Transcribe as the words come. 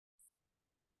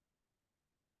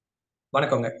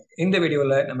வணக்கங்க. இந்த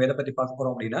வீடியோல நம்ம எதை பத்தி பார்க்க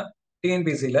போறோம் அப்படின்னா,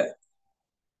 டிஎன்பிஎஸ்சில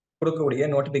கொடுக்கக்கூடிய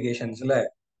நோட்டிபிகேஷன்ஸ்ல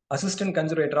அசிஸ்டன்ட்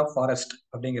கன்சர்வேட்டர் ஆஃப் ஃபாரஸ்ட்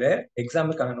அப்படிங்கிற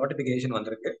எக்ஸாமுக்கான நோட்டிபிகேஷன்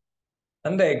வந்திருக்கு.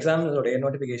 அந்த எக்ஸாம்ஸோடைய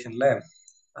நோட்டிபிகேஷன்ல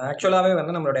ஆக்சுவலாவே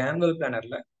வந்து நம்மளோட ஆனுவல்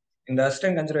பிளானர்ல இந்த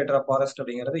அசிஸ்டன்ட் கன்சர்வேட்டர் ஆஃப் ஃபாரஸ்ட்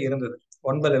அப்படிங்கிறது இருந்தது.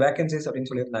 9 வேகன்சிஸ்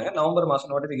அப்படின்னு சொல்லியிருந்தாங்க. நவம்பர்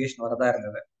மாசம் நோட்டிபிகேஷன் வரதா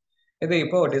இருந்தது. இது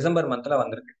இப்போ டிசம்பர் மந்த்ல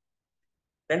வந்திருக்கு.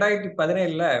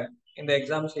 2017ல இந்த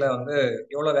எக்ஸாம்ஸ்ல வந்து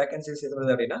எவ்வளவு வேகன்சிஸ் இருந்தது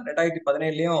அப்படின்னா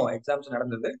 2017லயும் எக்ஸாம்ஸ்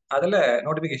நடந்தது. அதுல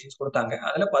நோட்டிபிகேஷன்ஸ் கொடுத்தாங்க.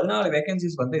 அதுல 14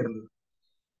 வேகன்சிஸ் வந்து இருந்தது.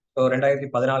 ஸோ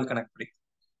 2014 கணக்குப்படி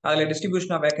அதுல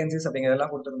டிஸ்ட்ரிபியூஷன் ஆஃப் வேகன்சிஸ்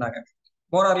அப்படிங்கிறதெல்லாம் கொடுத்துருந்தாங்க.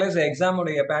 மோரார்லெஸ்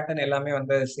எக்ஸாமுடைய பேட்டர்ன் எல்லாமே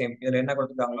வந்து சேம். இதுல என்ன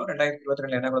கொடுத்துருக்காங்களோ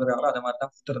 2022 என்ன கொடுத்துருக்காங்களோ அதை மாதிரி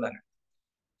தான் கொடுத்துருந்தாங்க.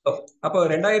 ஸோ அப்போ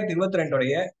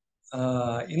 2022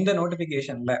 இந்த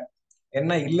நோட்டிபிகேஷன்ல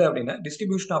என்ன இல்லை அப்படின்னா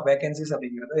டிஸ்ட்ரிபியூஷன் ஆஃப் வேகன்சிஸ்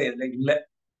அப்படிங்கிறது இதுல இல்லை.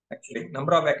 ஆக்சுவலி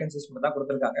நம்பர் ஆஃப் வேகன்சிஸ் மட்டும் தான்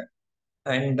கொடுத்துருக்காங்க.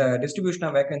 அண்ட் டிஸ்ட்ரிபியூஷன்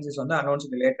ஆஃப் வேகன்சிஸ் வந்து அனௌன்ஸ்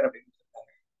லேட்டர் அப்படின்னு சொல்லியிருக்காங்க.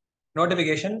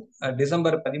 நோட்டிபிகேஷன்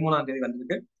டிசம்பர் 13ஆம் தேதி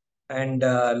வந்திருக்கு. அண்ட்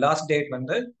லாஸ்ட் டேட்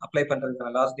வந்து அப்ளை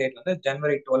பண்றதுக்கான லாஸ்ட் டேட் வந்து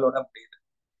ஜனவரி 12ஓட முடியுது.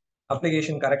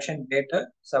 Application correction date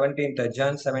 17th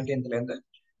John 17th இருந்து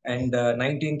அண்ட்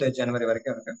 19th ஜனவரி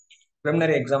வரைக்கும் இருக்கு.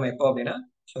 ப்ரிலிமினரி எக்ஸாம் எப்போ அப்படின்னா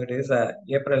ஸோ இட் இஸ்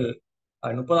ஏப்ரல்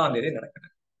 30ஆம் தேதி நடக்குது.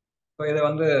 ஸோ இது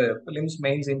வந்து பிலிம்ஸ்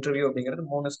மெயின்ஸ் இன்டர்வியூ அப்படிங்கிறது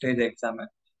 3 ஸ்டேஜ் எக்ஸாம்.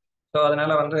 ஸோ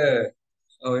அதனால வந்து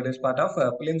இட் இஸ் பார்ட் ஆஃப்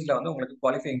பிலிம்ஸ்ல வந்து உங்களுக்கு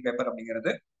குவாலிஃபைங் பேப்பர்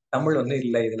அப்படிங்கிறது தமிழ் வந்து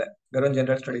இல்லை. இதுல வெறும்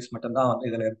ஜெனரல் ஸ்டடிஸ் மட்டும்தான் வந்து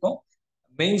இதுல இருக்கும்.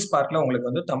 மெயின்ஸ் பார்ட்ல உங்களுக்கு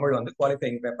வந்து தமிழ் வந்து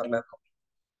குவாலிஃபைங் பேப்பர்ல இருக்கும்.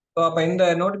 ஸோ அப்போ இந்த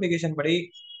நோட்டிபிகேஷன் படி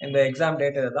இந்த எக்ஸாம்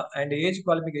டேட் இதுதான். அண்ட் ஏஜ்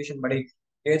குவாலிஃபிகேஷன் படி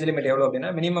ஏஜ் லிமிட் எவ்வளோ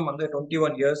அப்படின்னா மினிமம் வந்து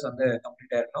 21 இயர்ஸ் வந்து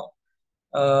கம்ப்ளீட் ஆயிருக்கணும்.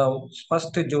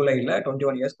 ஃபர்ஸ்ட் ஜூலைல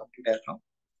 21 இயர்ஸ் கம்ப்ளீட் ஆயிருக்கணும்.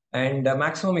 அண்ட்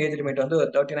மேக்ஸிமம் ஏஜ் லிமிட் வந்து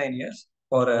 39 years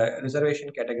for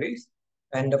reservation categories.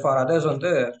 And for others வந்து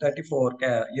 34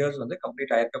 இயர்ஸ் வந்து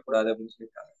கம்ப்ளீட் ஆயிருக்கக்கூடாது அப்படின்னு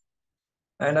சொல்லியிருக்காங்க.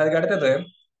 அண்ட் அதுக்கு அடுத்தது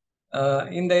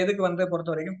இந்த இதுக்கு வந்து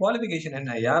பொறுத்த வரைக்கும் குவாலிஃபிகேஷன்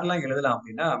என்ன யாரெல்லாம் எழுதலாம்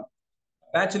அப்படின்னா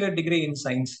bachelor degree in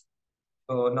science.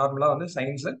 So நார்மலாக வந்து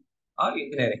science or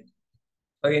engineering.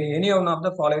 So in any one of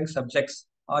the following subjects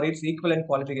R it's equivalent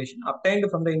qualification obtained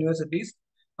from the universities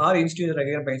R institute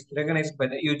recognised by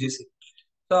the UGC.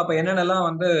 So அப்போ என்னென்னலாம்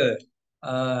வந்து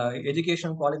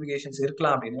education qualifications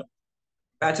இருக்கலாம் அப்படின்னு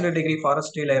bachelor degree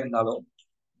ஃபாரஸ்ட்ரியில இருந்தாலும்,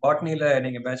 பாட்னியில்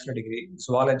நீங்கள் bachelor degree,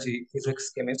 zoology, physics,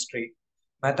 chemistry,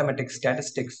 mathematics,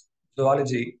 statistics,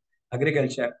 zoology,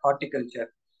 agriculture, horticulture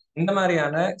இந்த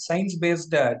மாதிரியான science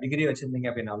based degree வச்சிருந்தீங்க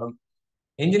அப்படின்னாலும்,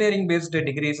 இன்ஜினியரிங் பேஸ்டு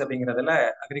டிகிரிஸ் அப்படிங்கிறதுல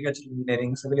agriculture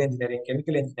engineering, civil engineering,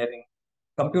 chemical engineering,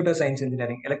 computer science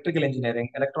engineering, electrical engineering,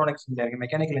 electronics engineering,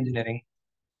 mechanical engineering,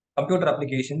 computer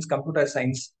applications, computer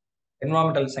science,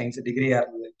 environmental science டிகிரியா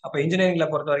இருந்தது. அப்போ இன்ஜினியரிங்ல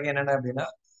பொறுத்த வரைக்கும் என்னென்ன அப்படின்னா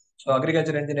so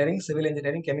agriculture engineering, civil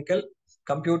engineering, chemical,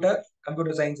 computer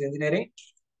science engineering,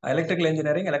 electrical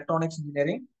engineering, electronics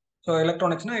engineering. So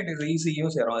எலக்ட்ரானிக்ஸ்னா it is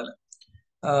இசியும் சேரும் அதில்.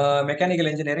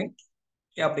 Mechanical engineering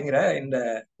அப்படிங்கிற இந்த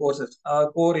கோர்சஸ்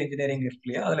கோர் இன்ஜினியரிங் இருக்கு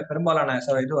இல்லையா, அதில் பெரும்பாலான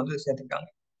இது வந்து சேர்த்துருக்காங்க.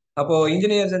 அப்போ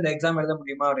இன்ஜினியர்ஸ் இந்த எக்ஸாம் எழுத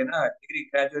முடியுமா அப்படின்னா டிகிரி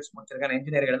கிராஜுவேட்ஸ் முடிச்சிருக்காங்க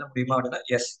இன்ஜினியர் எழுத முடியுமா அப்படின்னா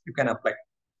S you can apply.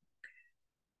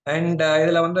 And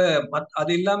இதுல வந்து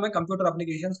அது இல்லாம computer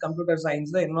applications, computer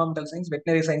science, environmental science,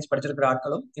 veterinary science படிச்சிருக்கிற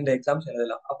ஆட்களும் இந்த எக்ஸாம்ஸ்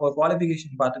எழுதலாம். அப்போ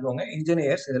குவாலிஃபிகேஷன் பார்த்துக்கோங்க.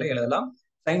 இன்ஜினியர்ஸ் இதுல எழுதலாம்,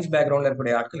 சயின்ஸ் பேக்ரவுண்ட்ல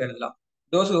இருக்கக்கூடிய ஆட்கள் எழுதலாம்.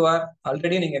 தோஸ் ஹூ ஆர்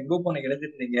ஆல்ரெடி நீங்க குரூப் 1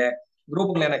 எழுதிருந்தீங்க,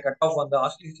 குரூப்புக்குள்ள எனக்கு கட் ஆஃப் வந்து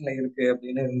ஆஸ்திரேலியன்ல இருக்கு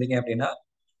அப்படின்னு இருந்தீங்க அப்படின்னா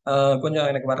கொஞ்சம்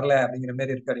எனக்கு வரல அப்படிங்கிற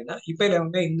மாதிரி இருக்கு அப்படின்னா இப்ப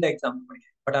வந்து இந்த எக்ஸாம் படிங்க.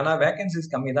 பட் ஆனா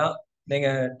வேகன்சிஸ் கம்மி தான். நீங்க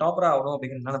டாப்பரா ஆகணும்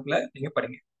அப்படிங்கிற நினைப்புல நீங்க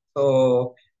படிங்க. ஸோ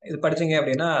இது படிச்சீங்க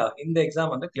அப்படின்னா இந்த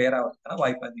எக்ஸாம் வந்து கிளியர் ஆகிறதுக்கான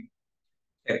வாய்ப்பு அதிகம்.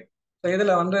 சரி, ஸோ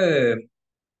இதுல வந்து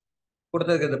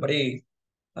கொடுத்துருக்கிறதுபடி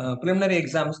ப்ரிலிமினரி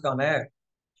எக்ஸாம்ஸ்க்கான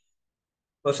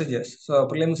ப்ரொசீஜர்ஸ். ஸோ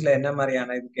ப்ரிலிம்ஸ்ல என்ன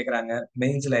மாதிரியான இது கேட்குறாங்க,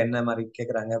 மெயின்ஸ்ல என்ன மாதிரி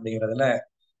கேட்குறாங்க அப்படிங்கிறதுல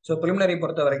ஸோ ப்ரிலிமினரி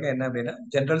பொறுத்த வரைக்கும் என்ன அப்படின்னா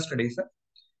ஜென்ரல் ஸ்டடீஸ்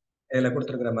இதில்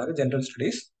கொடுத்துருக்கிற மாதிரி ஜென்ரல்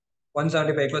ஸ்டடீஸ்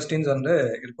 175 கொஸ்டின்ஸ் வந்து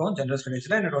இருக்கும் ஜென்ரல்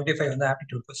ஸ்டடீஸ்ல. 25 வந்து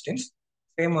ஆப்டிடியூட் கொஸ்டின்ஸ்.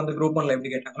 சேம் வந்து குரூப் 1ல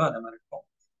எப்படி கேட்டாங்களோ அந்த மாதிரி இருக்கும்.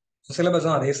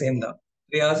 சிலபஸும் அதே சேம் தான்.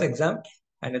 3 hours எக்ஸாம்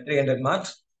அண்ட் 300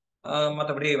 மார்க்ஸ்.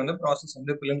 மற்றபடி வந்து ப்ராசஸ்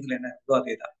வந்து பிலிம்ஸ்ல என்ன இருக்கோ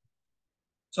அதே தான்.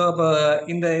 ஸோ இப்போ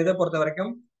இந்த இதை பொறுத்த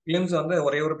வரைக்கும் பிலிம்ஸ் வந்து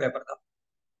ஒரே ஒரு பேப்பர் தான்.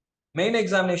 மெயின்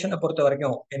எக்ஸாமினேஷனை பொறுத்த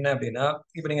வரைக்கும் என்ன அப்படின்னா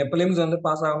இப்போ நீங்க பிலிம்ஸ் வந்து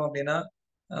பாஸ் ஆகணும் அப்படின்னா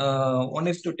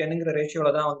 1:10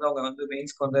 ரேஷியோல தான் வந்து அவங்க வந்து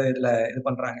மெயின்ஸ்க்கு வந்து இதுல இது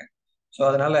பண்றாங்க. ஸோ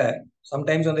அதனால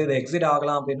சம்டைம்ஸ் வந்து இது எக்ஸிட்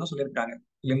ஆகலாம் அப்படின்னு சொல்லியிருக்காங்க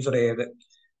பிலிம்ஸுடைய இது.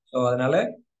 ஸோ அதனால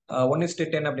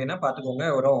 1:10 அப்படின்னா பார்த்துக்கோங்க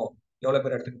வரும் எவ்வளோ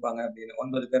பேர் எடுத்துக்குப்பாங்க அப்படின்னு.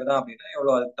 9 பேர் தான் அப்படின்னா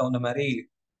எவ்வளோ அதுக்கு தகுந்த மாதிரி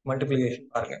மல்டிப்ளிகேஷன்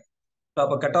பாருங்க. ஸோ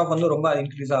அப்போ கட் ஆஃப் வந்து ரொம்ப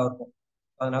இன்க்ரீஸாக இருக்கும்.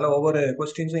 அதனால ஒவ்வொரு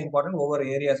கொஸ்டின்ஸும் இம்பார்ட்டன்ட், ஒவ்வொரு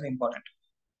ஏரியாஸும் இம்பார்ட்டன்ட்.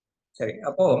 சரி,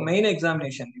 அப்போ மெயின்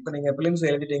எக்ஸாமினேஷன் இப்போ நீங்க பிலிம்ஸ்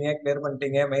எழுதிட்டீங்க, கிளியர்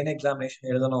பண்ணிட்டீங்க, மெயின் எக்ஸாமினேஷன்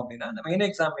எழுதணும் அப்படின்னா அந்த மெயின்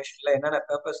எக்ஸாமினேஷன்ல என்னென்ன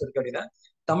பேப்பர்ஸ் இருக்கு அப்படின்னா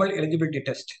தமிழ் எலிஜிபிலிட்டி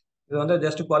டெஸ்ட். இது வந்து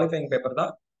ஜஸ்ட் குவாலிஃபைங் பேப்பர்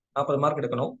தான். 40 மார்க்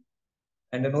எடுக்கணும்.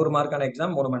 அண்ட் 100 மார்க்கான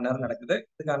எக்ஸாம் 3 மணி நேரம் நடக்குது.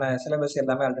 இதுக்கான சிலபஸ்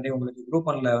எல்லாமே ஆல்ரெடி உங்களுக்கு குரூப்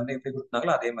ஒன்ல வந்து எப்படி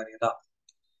கொடுத்தாங்களோ அதே மாதிரி தான்.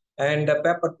 And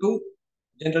paper 2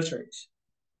 general studies.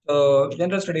 So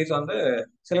general studies வந்து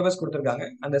சிலபஸ் கொடுத்துருக்காங்க.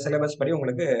 அந்த சிலபஸ் படி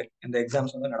உங்களுக்கு இந்த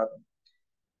எக்ஸாம்ஸ் வந்து நடக்கும்.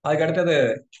 அதுக்கு அடுத்தது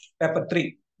பேப்பர் 3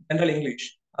 ஜென்ரல் இங்கிலீஷ்.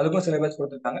 அதுக்கும் சிலபஸ்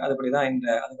கொடுத்துருக்காங்க. அதுபடி தான்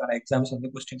அதுக்கான எக்ஸாம்ஸ் வந்து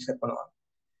கொஸ்டின் செட் பண்ணுவாங்க.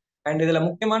 அண்ட் இதுல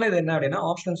முக்கியமானது என்ன அப்படின்னா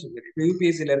ஆப்ஷனல் சப்ஜெக்ட். இப்போ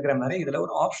யூபிஎஸ்சியில் இருக்கிற மாதிரி இதுல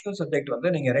ஒரு ஆப்ஷனல் சப்ஜெக்ட் வந்து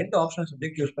நீங்க 2 ஆப்ஷனல்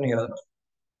சப்ஜெக்ட் யூஸ் பண்ணி எழுதணும்.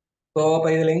 ஸோ இப்போ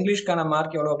இதுல இங்கிலீஷ்க்கான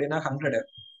மார்க் எவ்வளோ அப்படின்னா 100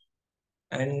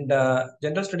 அண்ட்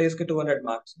ஜென்ரல் ஸ்டடீஸ்க்கு 200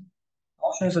 மார்க்ஸ்,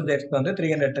 ஆப்ஷனல் சப்ஜெக்ட்ஸ்க்கு வந்து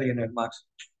 300 மார்க்ஸ்.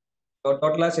 ஸோ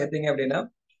டோட்டலாக சேர்த்தீங்க அப்படின்னா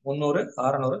 300,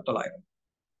 600, 900.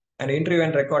 And interview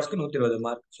and ரெக்கார்ட்ஸ்க்கு 120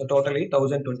 mark. So totally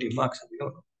 1020 marks அப்படின்னு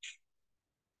வரும்.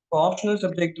 இப்போ ஆப்ஷனல்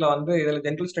சப்ஜெக்ட்ல வந்து இதில்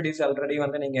ஜென்ரல் ஸ்டடீஸ் ஆல்ரெடி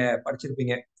வந்து நீங்க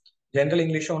படிச்சிருப்பீங்க. ஜென்ரல்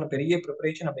இங்கிலீஷும் ஒன்று பெரிய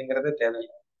ப்ரிப்பரேஷன் அப்படிங்கிறது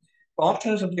தேவையில்லை. இப்போ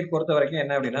ஆப்ஷனல் சப்ஜெக்ட் பொறுத்த வரைக்கும்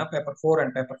என்ன அப்படின்னா பேப்பர் 4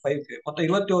 அண்ட் பேப்பர் 5க்கு மொத்தம்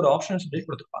 21 ஆப்ஷனல் சப்ஜெக்ட்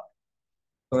கொடுத்துருப்பாங்க.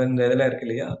 ஸோ இந்த இதில் இருக்கு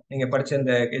இல்லையா, நீங்க படிச்ச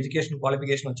இந்த எஜுகேஷன்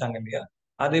குவாலிஃபிகேஷன் வச்சாங்க இல்லையா,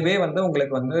 அதுவே வந்து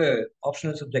உங்களுக்கு வந்து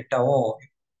ஆப்ஷனல் சப்ஜெக்டாகவும்.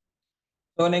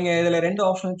 ஸோ நீங்க இதுல 2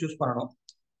 ஆப்ஷனல் சூஸ் பண்ணணும்.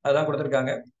 அதுதான்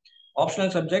கொடுத்துருக்காங்க.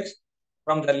 Optional subjects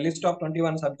from the list of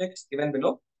 21 subjects given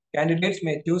below. Candidates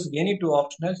may choose any 2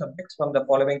 optional subjects from the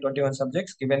following 21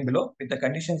 subjects given below with the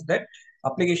conditions that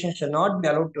applications shall not be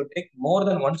allowed to take more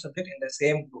than one subject in the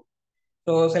same group.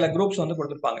 So சில groups வந்து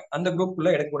கொடுத்துருப்பாங்க. அந்த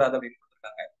குரூப்புக்குள்ள எடுக்கக்கூடாது அப்படின்னு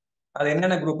கொடுத்துருக்காங்க. அது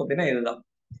என்னென்ன group அப்படின்னா இதுதான்: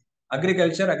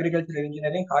 agriculture, agriculture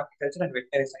engineering, horticulture and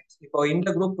veterinary science. இப்போ இந்த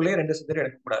குரூப்புக்குள்ளே 2 சப்ஜெக்ட்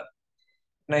எடுக்கக்கூடாது.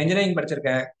 நான் இன்ஜினியரிங்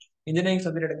படிச்சிருக்கேன், இன்ஜினியரிங்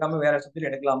சப்ஜெக்ட் எடுக்காம வேற சப்ஜெக்ட்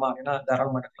எடுக்கலாமா அப்படின்னா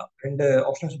தாராளமாக எடுக்கலாம். 2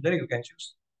 option subject you can choose.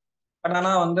 But ஆனா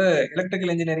வந்து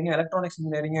எலக்ட்ரிக்கல் இன்ஜினியரிங், எலக்ட்ரானிக்ஸ்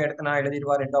இன்ஜினியரிங் எடுத்து நான்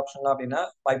எழுதிடுவா 2 ஆப்ஷன்லாம் அப்படின்னா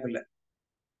வாய்ப்பு இல்லை.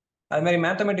 அது மாதிரி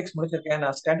மேத்தமெட்டிக்ஸ் முடிச்சிருக்கேன்,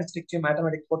 நான் ஸ்டாட்டிஸ்டிக்ஸ்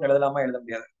மேத்தமெட்டிக்ஸ் போட்டு எழுதலாமா, எழுத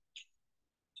முடியாது.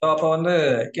 ஸோ அப்போ வந்து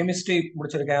கெமிஸ்ட்ரி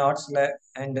முடிச்சிருக்கேன் ஆர்ட்ஸ்ல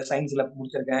அண்ட் சயின்ஸ்ல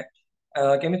முடிச்சிருக்கேன்,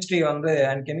 கெமிஸ்ட்ரி வந்து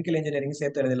அண்ட் கெமிக்கல் இன்ஜினியரிங்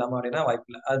சேர்த்து எழுதலாமா அப்படின்னா வாய்ப்பு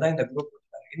இல்லை. அதுதான் இந்த குரூப்.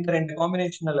 இந்த 2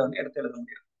 காம்பினேஷன்ல வந்து எடுத்து எழுத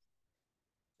முடியும்.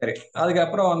 சரி,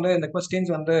 அதுக்கப்புறம் வந்து இந்த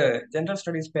கொஸ்டின்ஸ் வந்து ஜென்ரல்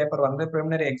ஸ்டடீஸ் பேப்பர் வந்து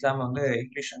ப்ரிலிமினரி எக்ஸாம் வந்து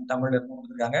இங்கிலீஷ் அண்ட் தமிழ் இருந்து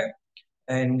கொடுத்துருக்காங்க.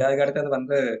 அண்ட் அதுக்கு அடுத்தது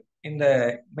வந்து இந்த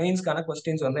மெயின்ஸ்க்கான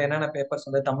கொஸ்டின்ஸ் வந்து என்னென்ன பேப்பர்ஸ்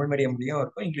வந்து தமிழ் மீடியம்லயும்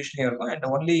இருக்கும், இங்கிலீஷ்லயும் இருக்கும், அண்ட்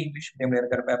ஒன்லி இங்கிலீஷ் மீடியம்ல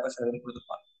இருக்கிற பேப்பர்ஸ் எதுவும்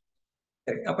கொடுத்துருப்பாங்க.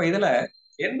 சரி, அப்ப இதுல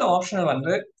எந்த ஆப்ஷனல்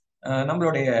வந்து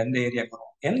நம்மளுடைய இந்த ஏரியாவுக்கு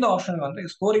வரும், எந்த ஆப்ஷனல் வந்து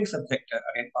ஸ்கோரிங் சப்ஜெக்ட்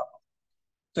அப்படின்னு பார்ப்போம்.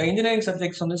 ஸோ இன்ஜினியரிங்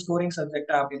சப்ஜெக்ட்ஸ் வந்து ஸ்கோரிங்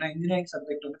சப்ஜெக்ட் அப்படின்னா இன்ஜினியரிங்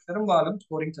சப்ஜெக்ட் வந்து பெரும்பாலும்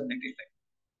ஸ்கோரிங் சப்ஜெக்ட் இல்லை.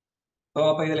 ஸோ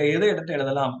அப்போ இதுல எதை எடுத்து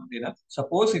எழுதலாம் அப்படின்னா,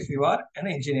 சப்போஸ் இஃப் யூ ஆர் என்ன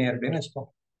இன்ஜினியர் அப்படின்னு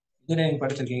வச்சுக்கோங்க. இன்ஜினியரிங்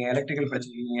படிச்சிருக்கீங்க, எலக்ட்ரிக்கல்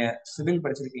படிச்சிருக்கீங்க, சிவில்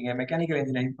படிச்சிருக்கீங்க, மெக்கானிக்கல்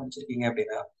இன்ஜினியரிங் படிச்சிருக்கீங்க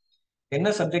அப்படின்னா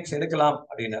என்ன சப்ஜெக்ட்ஸ் எடுக்கலாம்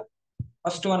அப்படின்னா,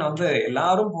 ஃபர்ஸ்ட் ஒன் வந்து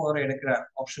எல்லாரும் போற எடுக்கிற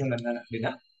ஆப்ஷன் என்ன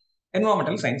அப்படின்னா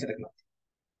என்வரான்மெண்டல் சயின்ஸ் எடுக்கலாம்.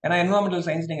 ஏன்னா என்வரான்மெண்டல்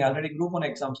சயின்ஸ் நீங்க ஆல்ரெடி குரூப் 1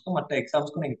 எக்ஸாம்ஸ்க்கும் மற்ற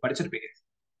எக்ஸாம்ஸ்க்கும் நீங்க படிச்சிருப்பீங்க.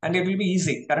 And it will be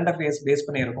easy, current affairs base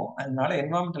பண்ணி இருக்கும். அதனால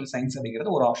என்வரான்மெண்டல் சயின்ஸ்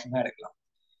அப்படிங்கிறது ஒரு ஆப்ஷன் தான் எடுக்கலாம்.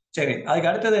 சரி, அதுக்கு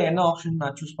அடுத்தது என்ன ஆப்ஷன்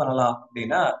நான் சூஸ் பண்ணலாம்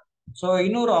அப்படின்னா, ஸோ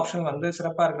இன்னொரு ஆப்ஷன் வந்து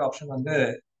சிறப்பா இருக்கிற ஆப்ஷன் வந்து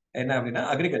என்ன அப்படின்னா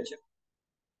agriculture.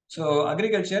 So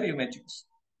agriculture you may choose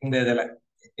இந்த இதில்.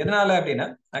 எதனால அப்படின்னா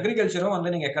அக்ரிகல்ச்சரும் வந்து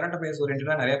நீங்க கரண்ட் அஃபேர்ஸ்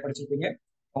ஓரியன்டா நிறைய படிச்சிருப்பீங்க,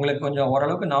 உங்களுக்கு கொஞ்சம்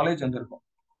ஓரளவுக்கு நாலேஜ் வந்திருக்கும்.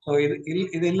 ஸோ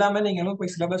இது இல்லாம நீங்களும்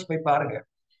போய் சிலபஸ் போய் பாருங்க.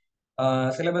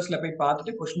 சிலபஸ்ல போய்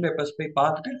பார்த்துட்டு கொஸ்டின் பேப்பர்ஸ் போய்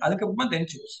பார்த்துட்டு அதுக்கப்புறமா தென்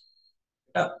சூஸ்.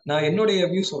 நான் என்னுடைய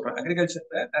வியூ சொல்றேன்.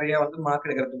 அக்ரிகல்ச்சர்ல நிறைய வந்து மார்க்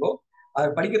எடுக்கிறதுக்கோ அது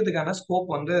படிக்கிறதுக்கான ஸ்கோப்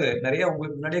வந்து நிறைய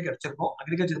உங்களுக்கு முன்னாடியே கிடைச்சிருக்கும்.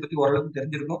 அக்ரிகல்ச்சர் பத்தி ஓரளவுக்கு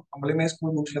தெரிஞ்சிருக்கும், நம்மளுமே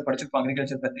ஸ்கூல் புக்ஸ்ல படிச்சிருப்போம்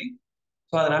அக்ரிகல்ச்சர் பத்தி.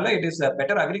 ஸோ அதனால இட் இஸ்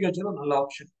பெட்டர். அக்ரிகல்ச்சர் ஒரு நல்ல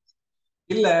ஆப்ஷன்.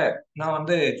 இல்ல நான்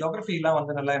வந்து ஜியோகிரபி எல்லாம்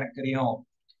வந்து நல்லா எனக்கு தெரியும்,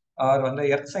 அவர் வந்து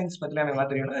எர்த் சயின்ஸ் பத்திலாம் எனக்கு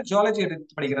நல்லா தெரியும்னா ஜியாலஜி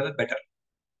எடுத்து படிக்கிறது better.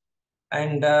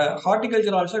 And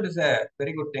horticulture also it is a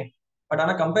very good thing. But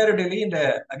ஆனால் கம்பேரிட்டிவ்லி இந்த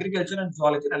அக்ரிகல்ச்சர் அண்ட்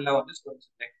ஜுவாலஜி நல்லா வந்து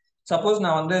சொல்லியிருக்கேன். சப்போஸ்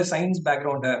நான் வந்து science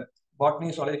background, botany,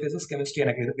 zoology, physics, chemistry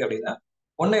எனக்கு இருக்கு அப்படின்னா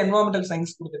ஒன்று என்வரான்மெண்டல்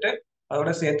சயின்ஸ் கொடுத்துட்டு அதோட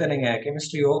சேர்த்து நீங்க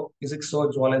கெமிஸ்ட்ரியோ, பிசிக்ஸோ,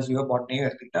 ஜுவாலஜியோ, பாட்னியோ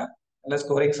எடுத்துக்கிட்டா நல்ல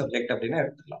ஸ்கோரிங் சப்ஜெக்ட் அப்படின்னு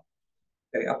எடுத்துக்கலாம்.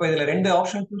 சரி, அப்போ இதுல 2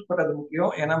 ஆப்ஷன் சூஸ் பண்றது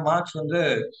முக்கியம். ஏன்னா மார்க்ஸ் வந்து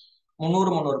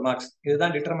 300 மார்க்ஸ்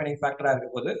இதுதான் டிட்டர்மினிங் ஃபேக்டரா இருக்க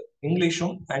போது.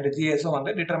 இங்கிலீஷும் அண்ட் ஜிஎஸும்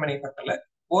வந்து டிட்டர்மினிங் ஃபேக்டர்ல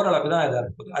ஓரளவுக்கு தான் இதா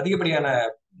இருக்கும். அதிகப்படியான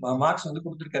மார்க்ஸ் வந்து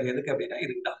கொடுத்துருக்காது எதுக்கு அப்படின்னா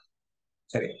இதுதான்.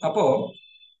 சரி, அப்போ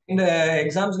இந்த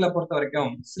எக்ஸாம்ஸ்ல பொறுத்த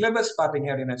வரைக்கும் சிலபஸ் பாத்தீங்க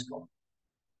அப்படின்னு வச்சுக்கோங்க.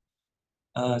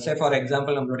 சே ஃபார்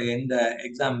எக்ஸாம்பிள் நம்மளுடைய இந்த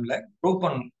எக்ஸாம்ல குரூப்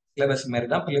 1 சிலபஸ் மாதிரி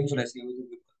தான் பிலிம்ஸோட சிலபஸ்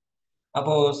இருக்கு.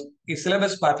 அப்போ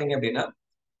சிலபஸ் பாத்தீங்க அப்படின்னா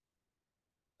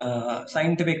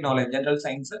scientific knowledge, general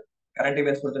science, current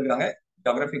events கொடுத்துருக்காங்க,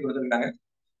 ஜியோகிரபி கொடுத்துருக்காங்க,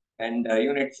 அண்ட்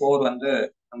யூனிட் 4 வந்து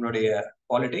நம்மளுடைய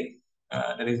polity,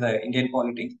 that is Indian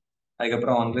polity.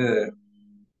 அதுக்கப்புறம் வந்து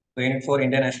யூனிட் 4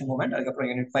 இந்தியன் நேஷனல் மூவ்மெண்ட். அதுக்கப்புறம்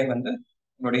யூனிட் 5 வந்து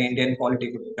நம்மளுடைய இந்தியன் பாலிட்டி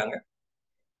கொடுத்துருக்காங்க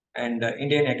அண்ட்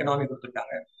இந்தியன் எக்கனாமி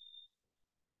கொடுத்துருக்காங்க.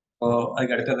 ஸோ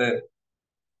அதுக்கு அடுத்தது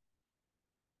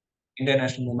Indian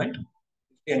national movement,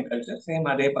 history and culture, same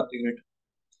அதே 10 யூனிட்.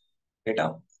 ரைட்டா?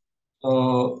 ஸோ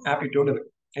ஆப்டிடியூட் இருக்கு.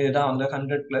 இதுதான் வந்து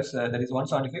 100 plus that is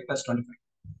 175 + 25.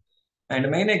 And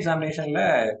main எக்ஸாமினேஷன்ல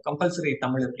compulsory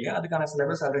Tamil இருக்கு இல்லையா, அதுக்கான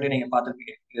சிலபஸ் ஆல்ரெடி நீங்க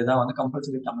பார்த்துருப்பீங்க. இதுதான் வந்து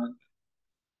கம்பல்சரி தமிழ்.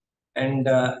 அண்ட்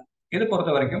இது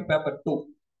பொறுத்த வரைக்கும் paper 2,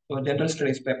 so general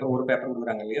studies paper ஒரு பேப்பர்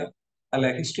கொடுக்குறாங்க இல்லையா,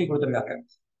 அதில் ஹிஸ்ட்ரி கொடுத்துருக்காங்க,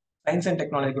 சயின்ஸ் அண்ட்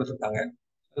டெக்னாலஜி கொடுத்துருக்காங்க.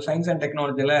 ஸோ சயின்ஸ் அண்ட்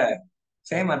டெக்னாலஜியில்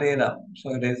சேம் அதே தான். ஸோ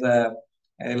இட் இஸ்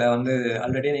இதில் வந்து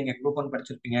ஆல்ரெடி நீங்கள் குரூப் 1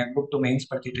 படிச்சிருப்பீங்க, குரூப் 2 மெயின்ஸ்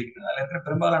படிச்சுட்டு இருக்கீங்க. அதில் இருக்கிற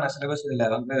பெரும்பாலான சிலபஸ் இதில்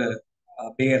வந்து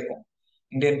அப்படியே இருக்கும்.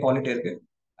 இந்தியன் பாலிட்டி இருக்கு,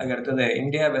 அதுக்கு அடுத்தது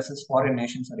இந்தியா வெர்சஸ் ஃபாரின்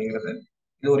நேஷன்ஸ் அப்படிங்கிறது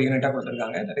இது ஒரு யூனிட்டாக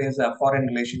கொடுத்துருக்காங்க. தட் இஸ் ஃபாரின்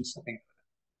ரிலேஷன்ஸ் அப்படிங்கிறது.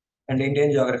 And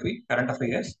Indian geography, current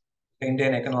affairs,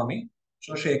 Indian economy,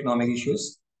 socio economic issues,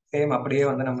 same அப்படியே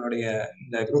வந்து நம்மளுடைய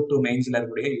இந்த குரூப் 2 மெயின்ஸ்ல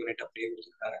இருக்கக்கூடிய யூனிட் அப்படியே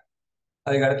கொடுத்துருக்காங்க.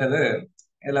 அதுக்கு அடுத்தது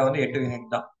இதில் வந்து 8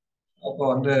 யூனிட் தான். அப்போ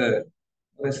வந்து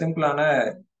ஒரு சிம்பிளான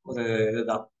ஒரு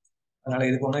இதுதான். அதனால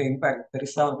இதுக்கு ஒன்றும் இம்பாக்ட்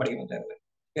பெருசாக படிக்கணும் தேவை.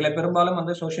 இதில் பெரும்பாலும்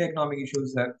வந்து socio economic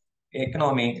issues,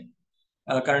 economy,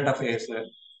 current affairs,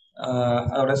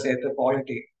 அதோட சேர்த்து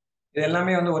பாலிட்டி, இது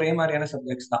எல்லாமே வந்து ஒரே மாதிரியான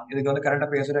சப்ஜெக்ட்ஸ் தான். இதுக்கு வந்து கரண்ட்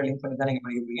அஃபேர்ஸோட லிங்க் பண்ணி தான் நீங்கள்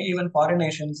படிக்கிறீங்க. ஈவன் ஃபாரின்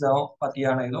நேஷன்ஸும்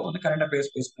பற்றியான இதுவும் வந்து கரண்ட்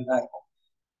அஃபேர்ஸ் பேஸ் பண்ணி தான் இருக்கும்.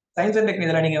 சயின்ஸ் அண்ட் டெக்னாலஜி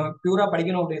இதில் நீங்கள் பியூரா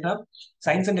படிக்கணும் அப்படின்னா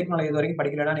சயின்ஸ் அண்ட் டெக்னாலஜி இது வரைக்கும்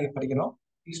படிக்கலன்னா நீங்கள் படிக்கணும்.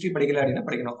 ஹிஸ்ட்ரி படிக்கல அப்படின்னா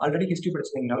படிக்கணும். Already history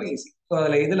படிச்சிருந்தீங்கனாலும் easy. ஸோ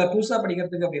அதில் இதில் புதுசாக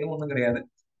படிக்கிறதுக்கு அப்படின்னு ஒன்றும் கிடையாது.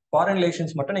 ஃபாரின்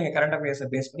ரிலேஷன்ஸ் மட்டும் நீங்கள் கரண்ட் அஃபேர்ஸை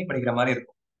பேஸ் பண்ணி படிக்கிற மாதிரி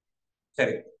இருக்கும்.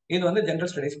 சரி, இது வந்து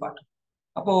ஜென்ரல் ஸ்டடீஸ் பார்ட்.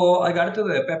 அப்போ அதுக்கு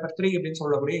அடுத்தது பேப்பர் 3 அப்படின்னு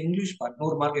சொல்லக்கூடிய இங்கிலீஷ் பார்ட்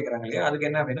 100 மார்க் கேட்குறாங்க இல்லையா, அதுக்கு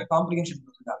என்ன அப்படின்னா காம்ப்ளிகேஷன்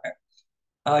கொடுத்துருக்காங்க,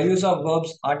 use of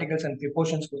verbs, articles and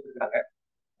ப்ரிப்போஷன்ஸ் கொடுத்துருக்காங்க,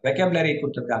 வெக்காபுலரி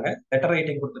கொடுத்துருக்காங்க, லெட்டர்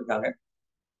ரைட்டிங் கொடுத்துருக்காங்க.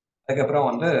 அதுக்கப்புறம்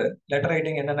வந்து லெட்டர்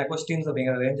ரைட்டிங் என்னென்ன கொஸ்டின்ஸ்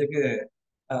அப்படிங்கிற ரேஞ்சுக்கு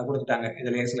கொடுத்துட்டாங்க.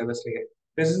 இதுலேயே சிலபஸ்லேயே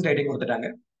ப்ரெசன்ட் ரைட்டிங் கொடுத்துட்டாங்க,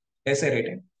 எஸ்ஏ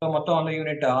ரைட்டிங். ஸோ மொத்தம் வந்து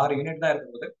யூனிட் 6 யூனிட் தான்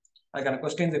இருக்கும்போது அதுக்கான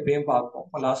கொஸ்டின்ஸ் எப்படியும் பார்ப்போம்.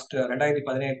 இப்போ லாஸ்ட்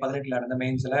 2017-18 நடந்த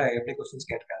மெயின்ஸில் எப்படி கொஸ்டின்ஸ்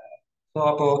கேட்டிருக்காங்க. ஸோ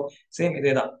அப்போ சேம்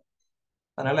இதே தான்.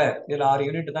 அதனால இதில் 6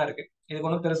 யூனிட் தான் இருக்கு. இதுக்கு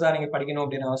ஒன்றும் பெருசாக நீங்கள் படிக்கணும்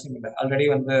அப்படின்னு அவசியம் இல்லை. ஆல்ரெடி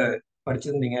வந்து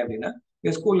படிச்சிருந்தீங்க அப்படின்னா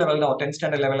இது ஸ்கூல் லெவல் தான், 10th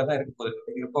ஸ்டாண்டர்ட் லெவலில் தான் இருக்க போகுது.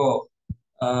 இப்போ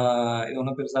இது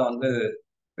ஒன்றும் பெருசாக வந்து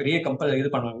பெரிய கம்பல் இது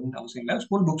பண்ணணும்னு அவசியம் இல்லை.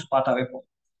 ஸ்கூல் புக்ஸ் பார்த்தாவே போகும்.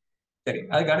 சரி,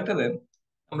 அதுக்கு அடுத்தது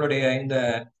நம்மளுடைய இந்த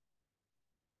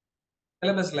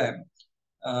சிலபஸ்ல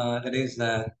தட் இஸ்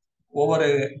ஒவ்வொரு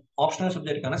ஆப்ஷனல்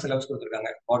சப்ஜெக்டுக்கான சிலபஸ் கொடுத்துருக்காங்க.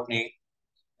 பாட்னி,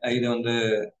 இது வந்து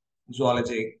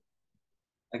ஜுவாலஜி,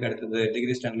 அதுக்கு அடுத்தது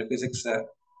டிகிரி ஸ்டாண்டர்ட்ல பிசிக்ஸ்,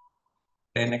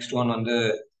 நெக்ஸ்ட் ஒன் வந்து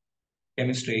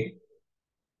கெமிஸ்ட்ரி,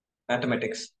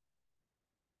 மேத்தமெட்டிக்ஸ்,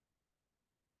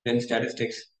 தென்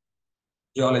ஸ்டாட்டிஸ்டிக்ஸ்,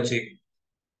 ஜியாலஜி,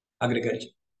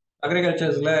 அக்ரிகல்ச்சர்.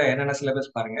 அக்ரிகல்ச்சர்ஸ்ல என்னென்ன சிலபஸ்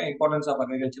பாருங்க. இம்பார்ட்டன்ஸ் ஆஃப்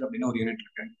அக்ரிகல்ச்சர் அப்படின்னு ஒரு யூனிட்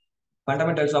இருக்கு,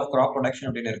 ஃபண்டமெண்டல்ஸ் ஆஃப் கிராப் ப்ரொடக்ஷன்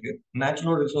அப்படின்னு இருக்கு,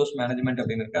 நேச்சுரல் ரிசோர்ஸ் மேனேஜ்மெண்ட்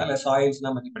அப்படின்னு இருக்கு, அதில்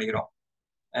சாயில்ஸ்லாம் பற்றி படிக்கிறோம்.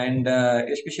 And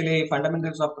especially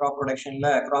fundamentals of graph ப்ரொடக்ஷன்ல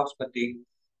graphs பற்றி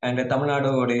அண்ட்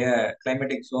தமிழ்நாடுடைய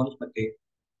கிளைமேட்டிக் ஜோன்ஸ் பற்றி,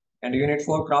 and unit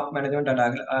 4 graph management and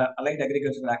allied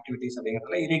agricultural activities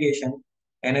அப்படிங்கிறதுல irrigation,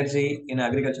 energy in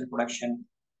agriculture production,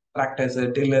 practice,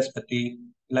 tillers பற்றி,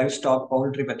 லைவ் ஸ்டாக்,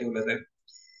 பவுல்ட்ரி பற்றி உள்ளது,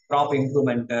 graph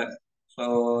improvement, so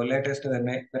latest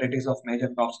varieties of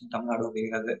major graphs இன் தமிழ்நாடு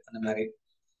அப்படிங்கிறது அந்த மாதிரி.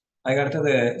 அதுக்கு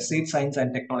அடுத்தது seat science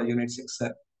and technology unit 6,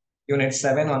 unit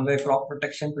 7 வந்து graph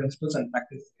protection principles and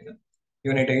practice,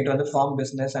 unit 8 வந்து form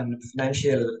business and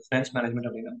finance management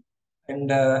அப்படின்னு.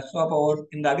 அண்ட் ஸோ அப்போ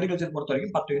இந்த அக்ரிகல்ச்சர் பொறுத்த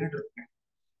வரைக்கும் 10 யூனிட் இருக்கு.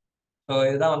 ஸோ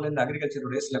இதுதான் வந்து இந்த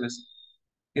அக்ரிகல்ச்சருடைய சிலபஸ்.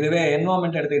 இதுவே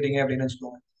என்வாரன்மெண்ட் எடுத்துக்கிட்டீங்க அப்படின்னு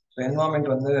வச்சுக்கோங்க. ஸோ என்வாரன்மெண்ட்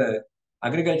வந்து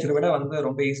அக்ரிகல்ச்சரை விட வந்து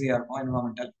ரொம்ப ஈஸியாக இருக்கும்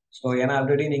என்வாரன்மெண்டல். ஸோ ஏன்னா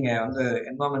ஆல்ரெடி நீங்கள் வந்து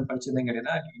என்வாரன்மெண்ட் படிச்சிருந்தீங்க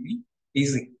அப்படின்னா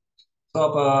ஈஸி. ஸோ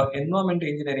அப்போ என்வாரன்மெண்ட்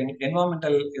இன்ஜினியரிங்,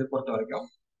 என்வாரன்மெண்டல் இது பொறுத்த வரைக்கும்,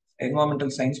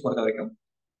 என்வாரன்மெண்டல் சயின்ஸ் பொறுத்த வரைக்கும்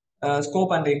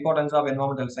scope and the importance of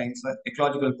environmental science,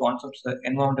 ecological concepts,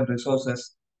 environmental resources,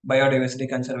 biodiversity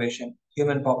conservation,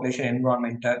 human population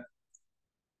environment,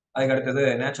 அதுக்கு அடுத்தது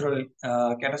natural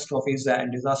கேட்டஸ்ட்ரோஃபிஸ்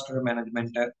and disaster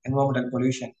management, environmental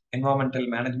pollution, environmental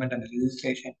management and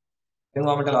registration,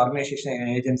 environmental organisation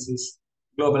agencies,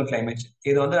 global climate.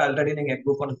 இது வந்து already நீங்க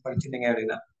group 1 படிச்சிருந்தீங்க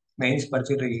அப்படின்னா mains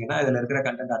படிச்சுட்டு இருக்கீங்கன்னா இதுல இருக்கிற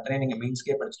கண்டென்ட் அத்தனை நீங்க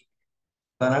மெயின்ஸ்க்கே படிச்சிருக்கீங்க.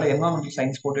 அதனால என்வாரன்மெண்டல்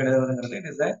சயின்ஸ் போட்டு எழுதுறதுங்கிறது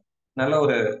இட் இஸ் நல்ல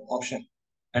ஒரு ஆப்ஷன்.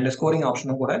 அண்ட் ஸ்கோரிங்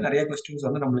ஆப்ஷனும் கூட நிறைய கொஸ்டின்ஸ்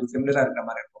வந்து நம்மளுக்கு சிமிலரா இருக்கிற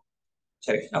மாதிரி இருக்கும்.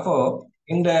 சரி, அப்போ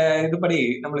இந்த இதுபடி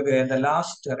நம்மளுக்கு இந்த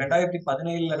லாஸ்ட்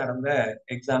 2017 நடந்த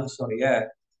எக்ஸாம்ஸ் உடைய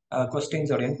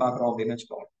கொஸ்டின்ஸ் அப்படின்னு பாக்குறோம் அப்படின்னு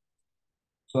வச்சுக்கோங்க.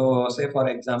 ஸோ சே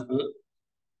ஃபார் எக்ஸாம்பிள்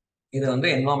இது வந்து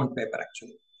என்வாரன்மெண்ட் பேப்பர்.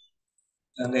 ஆக்சுவலி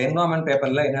அந்த என்வாரன்மெண்ட்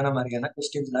பேப்பர்ல என்னென்ன மாதிரியான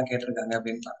கொஸ்டின்ஸ் எல்லாம் கேட்டிருக்காங்க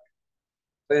அப்படின்னு பாருங்க.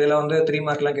 இப்போ இதுல வந்து 3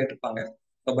 மார்க்லாம் கேட்டிருப்பாங்க.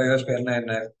 இப்போ பயோஸ்பியர்னா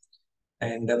என்ன,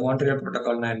 அண்ட் மான்ட்ரியல்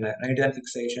ப்ரோட்டோகால்னா என்ன, நைட்ரஜன்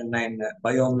ஃபிக்சேஷன்னா என்ன,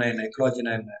 பயோம்னா என்ன,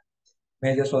 எக்கலாஜினா என்ன,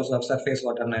 மேஜர் சோர்ஸ் ஆஃப் சர்ஃபேஸ்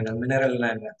வாட்டர்னா என்ன, மினரல்னா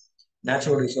என்ன,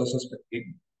 நேச்சுரல் ரிசோர்சஸ் பற்றி,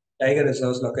 tiger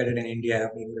reserves located in India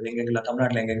அப்படிங்கிறது எங்கெங்கெல்லாம்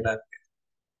தமிழ்நாட்டில் எங்கெங்கெல்லாம் இருக்கு,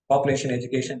 பாப்புலேஷன்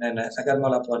எஜுகேஷன் என்ன,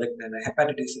 சகர்மாலா ப்ராஜெக்ட் என்ன,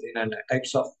 ஹெப்பாட்டிட்டிஸ் என்ன,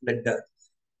 டைப்ஸ் ஆஃப் பிளட்,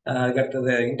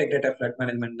 அதுக்கடுத்தது இன்டெகிரேட்டட் ஃபிளட்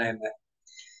மேனேஜ்மெண்ட்னா என்ன,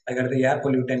 அதுக்கடுத்து ஏர்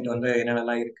பொல்யூட்டன்ட் வந்து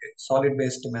என்னென்னலாம் இருக்கு, சாலிட்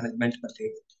வேஸ்ட் மேனேஜ்மெண்ட் பற்றி,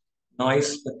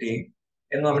 நாய்ஸ் பற்றி,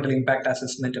 என்வரான்மெண்டல் இம்பாக்ட்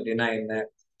அசஸ்மெண்ட் அப்படின்னா என்ன,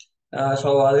 ஸோ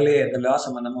அதுலேயே இந்த லா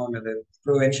சம்மந்தமாக உள்ளது,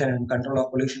 prevention and control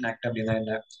of pollution act அப்படின்னா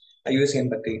என்ன,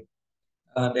 ஐயூசிஎன் பற்றி,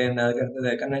 தென்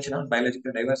அதுக்கடுத்தது convention on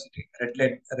biological diversity,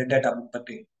 red data book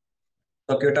பற்றி,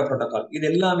 கியோட்டோ ப்ரோட்டோகால், இது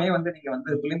எல்லாமே வந்து நீங்க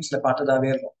வந்து பிலிம்ஸ்ல பார்த்ததாவே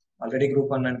இருக்கும். ஆல்ரெடி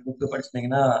குரூப் 1 அண்ட் குரூப் 2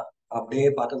 படிச்சிருந்தீங்கன்னா அப்படியே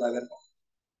பார்த்ததாவே இருக்கும்.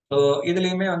 ஸோ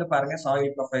இதுலயுமே வந்து பாருங்க,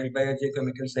 soil profile,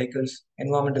 பயோஜியோகெமிக்கல் cycles,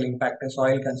 environmental impact,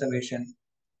 soil conservation,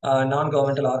 நான்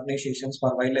governmental organisations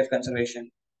for wild life conservation,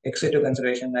 எக்ஸிட்டிவ்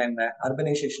conservation தான் என்ன,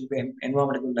 அர்பனைசேஷன்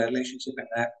என்வரான்மெண்டல் ரிலேஷன்ஷிப்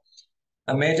என்ன,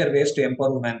 major waste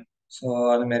empower woman, so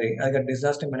அது மாதிரி அதுக்கு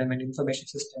disaster management information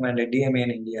system and DMA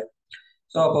in India.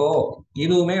 So அப்போ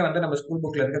இதுவுமே வந்து நம்ம ஸ்கூல்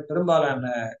புக்ல இருக்க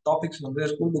பெரும்பாலான டாபிக்ஸ் வந்து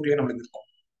ஸ்கூல் புக்லயே நம்மளுக்கு இருக்கும்.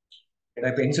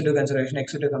 இப்போ sensitive conservation,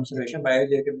 எக்ஸிட்டிவ் conservation,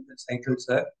 பயோஜியோகெமிக்கல் cycles,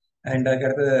 and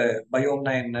அதுக்கடுத்து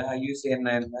பயோம்னா என்ன, ஐயூசி என்ன,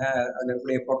 அதுல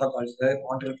இருக்கக்கூடிய ப்ரோட்டோகால்ஸ்,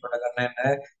 மான்ட்ரியல் ப்ரோட்டோகால்னா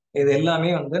என்ன, இது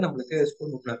எல்லாமே வந்து நம்மளுக்கு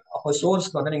ஸ்கூல் புக்ல இருக்கும். அப்போ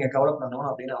சோர்ஸ்க்கு வந்து நீங்க கவலை பண்ணணும்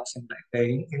அப்படின்னு அவசியம் இல்லை.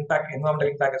 இம்பாக்ட்,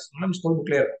 என்வரான்மெண்டல் இம்பாக்ட் நம்ம ஸ்கூல்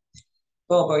புக்லேயே இருக்கும்.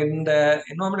 ஸோ அப்போ இந்த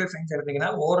என்வரான்மெண்டல் சயின்ஸ் எடுத்தீங்கன்னா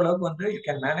ஓரளவுக்கு வந்து you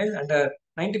can manage and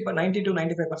 90 to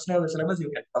 95% of syllabus you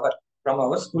can cover from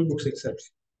our school books it self.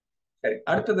 சரி,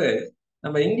 அடுத்தது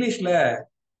நம்ம இங்கிலீஷ்ல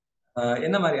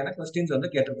என்ன மாதிரியான கொஸ்டின்ஸ் வந்து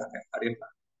கேட்டிருக்காங்க அப்படின்னா,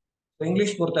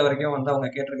 இங்கிலீஷ் பொறுத்த வரைக்கும் வந்து அவங்க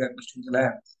கேட்டிருக்க கொஸ்டின்ஸ்ல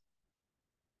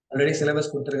ஆல்ரெடி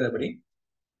சிலபஸ் கொடுத்துருக்கிறபடி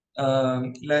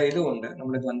இல்லை இது உண்டு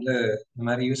நம்மளுக்கு வந்து இந்த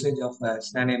மாதிரி யூசேஜ் ஆஃப்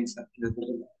ஸ்னானியம்ஸ் இது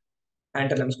கொடுத்துருக்காங்க,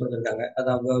 ஆன்டனம்ஸ் கொடுத்துருக்காங்க,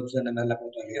 அதாவது வேர்ப்ஸ் அந்த மாதிரிலாம்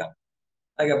கொடுத்தோம் இல்லையா.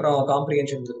 அதுக்கப்புறம்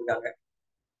காம்ப்ரிஹென்ஷன் கொடுத்துருக்காங்க.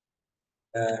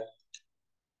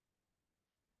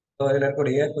 ஸோ இதில்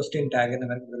இருக்கக்கூடிய கொஸ்டின் டேக் இந்த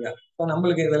மாதிரி கொடுத்துருக்காங்க. ஸோ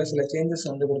நம்மளுக்கு இதில் சில சேஞ்சஸ்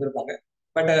வந்து கொடுத்துருப்பாங்க.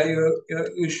 பட்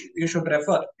யூ ஷுட்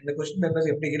ரெஃபர் இந்த கொஸ்டின் பேப்பர்ஸ்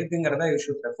எப்படி இருக்குங்கிறத யூ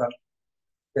ஷுட் ரெஃபர்.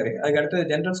 சரி, அதுக்கு அடுத்து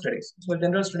general studies. So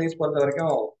general studies பொறுத்த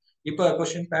வரைக்கும் இப்போ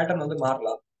கொஸ்டின் பேட்டர்ன் வந்து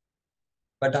மாறலாம்.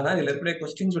 பட் ஆனால் இதில் இருக்கக்கூடிய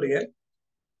கொஸ்டின்ஸ் உடைய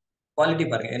குவாலிட்டி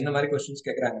பாருங்க, என்ன மாதிரி கொஸ்டின்ஸ்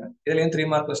கேட்குறாங்க. இதுலயும் 3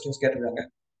 மார்க் கொஸ்டின்ஸ் கேட்டிருக்காங்க.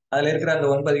 அதுல இருக்கிற அந்த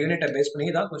 9 யூனிட்டை பேஸ் பண்ணி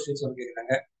தான் கொஸ்டின்ஸ் வந்து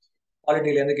கேட்குறாங்க.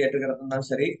 குவாலிட்டில இருந்து கேட்டுக்கிறதுனாலும்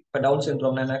சரி, இப்போ டவுன்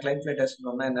சிண்ட்ரோம்னா என்ன, கிளைன்ஃபிளேட்டர்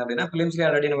சிண்ட்ரோம்னா என்ன அப்படின்னா பிலிம்ஸ்லேயே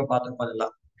ஆல்ரெடி நம்ம பார்த்துருப்போம்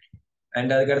அதெல்லாம்.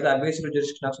 அண்ட் அதுக்கடுத்து அட்வைசரி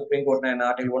ஜூரிஸ்டிக்ஷன் ஆஃப் சுப்ரீம் கோர்ட்னா என்ன,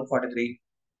 ஆர்டிகல் 143.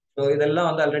 ஸோ இதெல்லாம்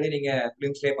வந்து ஆல்ரெடி நீங்க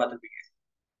பிலிம்ஸ்லேயே பார்த்துருப்பீங்க.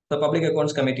 So public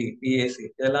accounts committee, BAC,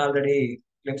 இதெல்லாம் ஆல்ரெடி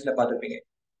பிலிம்ஸ்ல பார்த்துருப்பீங்க.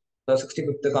 So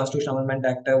 65th constitution amendment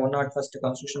act, 101st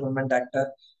constitution amendment act,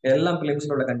 இதெல்லாம்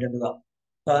பிலிம்ஸ்ல உள்ள கண்டென்ட் தான்.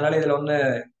 ஸோ அதனால இதுல ஒன்று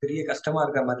பெரிய கஷ்டமா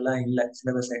இருக்கிற மாதிரிலாம் இல்லை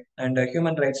சிலபஸே. அண்ட்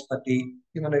ஹியூமன் ரைட்ஸ் பத்தி,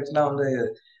 ஹியூமன் ரைட்ஸ்லாம் வந்து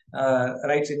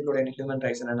ரைட்ஸ் இன்க்ளூட் ஹியூமன்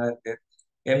ரைட்ஸ் என்னென்ன இருக்கு,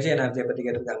 எம்ஜி எனர்ஜியை பத்தி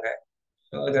கேட்டிருக்காங்க.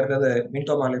 ஸோ அதுக்கு அடுத்தது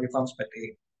மின்டோ மாலி ரிஃபார்ம்ஸ் பற்றி,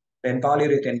 தென்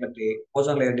பாலியூரித்தேன் பற்றி,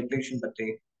 ஓசோன் லேயர் டிப்ளீஷன் பற்றி,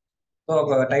 ஸோ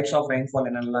டைப்ஸ் ஆஃப் ரெயின்ஃபால்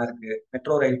என்னென்னலாம் இருக்கு,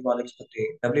 மெட்ரோ ரயில் ப்ராஜெக்ட்ஸ் பற்றி,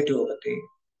 டபிள்யூடிஓ பற்றி,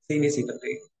 சிவிசி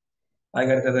பற்றி,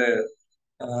 அதுக்கு அடுத்தது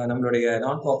நம்மளுடைய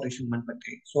நான் கோஆபரேஷன் மூவ்மெண்ட்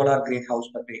பற்றி, சோலார் கிரீன்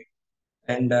ஹவுஸ் பற்றி,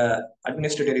 அண்ட்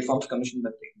அட்மினிஸ்ட்ரேட்டிவ் ரிஃபார்ம்ஸ் கமிஷன்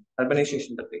பற்றி,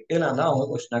 அர்பனைசேஷன் பற்றி, இதெல்லாம் தான் அவங்க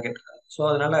கொஸ்டினாக கேட்டிருக்காங்க. ஸோ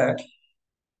அதனால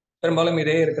பெரும்பாலும்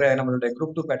இதே இருக்கிற நம்மளுடைய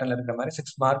குரூப் 2 பேட்டர்ல இருக்கிற மாதிரி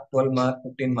 6 மார்க், 12 மார்க்,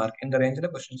 15 மார்க் இந்த ரேஞ்சில்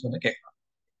கொஸ்டின்ஸ் வந்து கேட்கலாம்.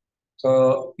 ஸோ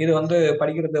இது வந்து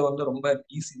படிக்கிறது வந்து ரொம்ப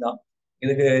ஈஸி தான்.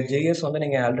 இதுக்கு ஜிஎஸ் வந்து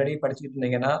நீங்க ஆல்ரெடி படிச்சுட்டு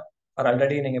இருந்தீங்கன்னா,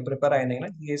 ஆல்ரெடி நீங்க ப்ரிப்பேர்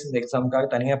ஆயிருந்தீங்கன்னா ஜிஎஸ் இந்த எக்ஸாமுக்காக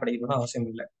தனியாக படிக்கணும்னு அவசியம்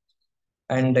இல்லை.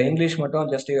 அண்ட் இங்கிலீஷ்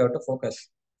மட்டும் just you have to focus.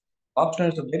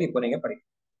 Optional subject இப்போ நீங்க படிக்கணும்.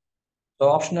 ஸோ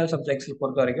ஆப்ஷனல் சப்ஜெக்ட்ஸ்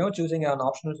பொறுத்த வரைக்கும் choosing on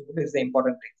optional subject is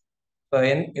important thing. So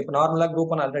இப்போ நார்மலாக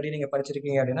குரூப் 1 ஆல்ரெடி நீங்க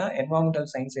படிச்சிருக்கீங்க அப்படின்னா என்வரான்மெண்டல்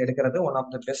சயின்ஸ் எடுக்கிறது one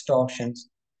of the best options.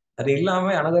 அது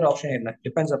இல்லாமல் அனதர் ஆப்ஷன் என்ன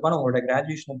டிபெண்ட்ஸ் அப்பான் உங்களோட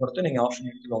கிராஜுவேஷனை பொறுத்து நீங்க ஆப்ஷன்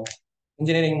எடுத்துக்கோங்க.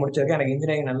 இன்ஜினியரிங் முடிச்சிருக்கேன், எனக்கு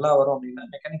இன்ஜினியரிங் நல்லா வரும் அப்படின்னா,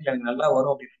 மெக்கானிக்கல் எனக்கு நல்லா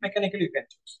வரும் அப்படின்னா மெக்கானிக்கல் யூ கேன்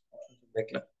சூஸ்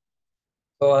சப்ஜெக்ட்ல.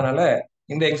 ஸோ அதனால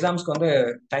இந்த எக்ஸாம்ஸ்க்கு வந்து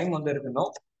டைம் வந்து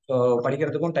இருக்கணும். ஸோ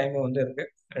படிக்கிறதுக்கும் டைம் வந்து இருக்கு.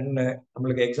 அண்ட்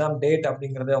நம்மளுக்கு எக்ஸாம் டேட்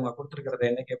அப்படிங்கிறது அவங்க கொடுத்துருக்கிறது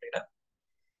என்னைக்கு அப்படின்னா,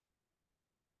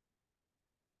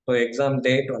 ஸோ எக்ஸாம்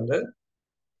டேட் வந்து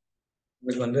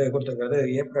உங்களுக்கு வந்து கொடுத்துருக்கிறது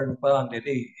ஏப்ரல்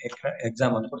 30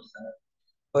 எக்ஸாம் வந்து கொடுத்துருக்காங்க.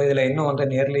 ஸோ இதுல இன்னும் வந்து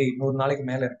நியர்லி 100 நாளைக்கு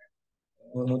மேல இருக்கு,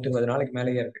 110 நாளைக்கு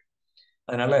மேலேயே இருக்கு.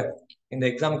 அதனால இந்த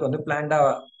எக்ஸாமுக்கு வந்து பிளான்டா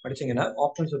படிச்சீங்கன்னா,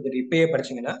 ஆப்ஷன்ஸ் வந்து இப்பயே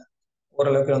படிச்சீங்கன்னா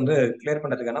ஓரளவுக்கு வந்து கிளியர்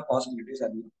பண்றதுக்கான பாசிபிலிட்டிஸ்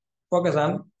அதிகம். Focus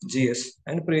on GS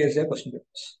and previous year question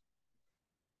papers.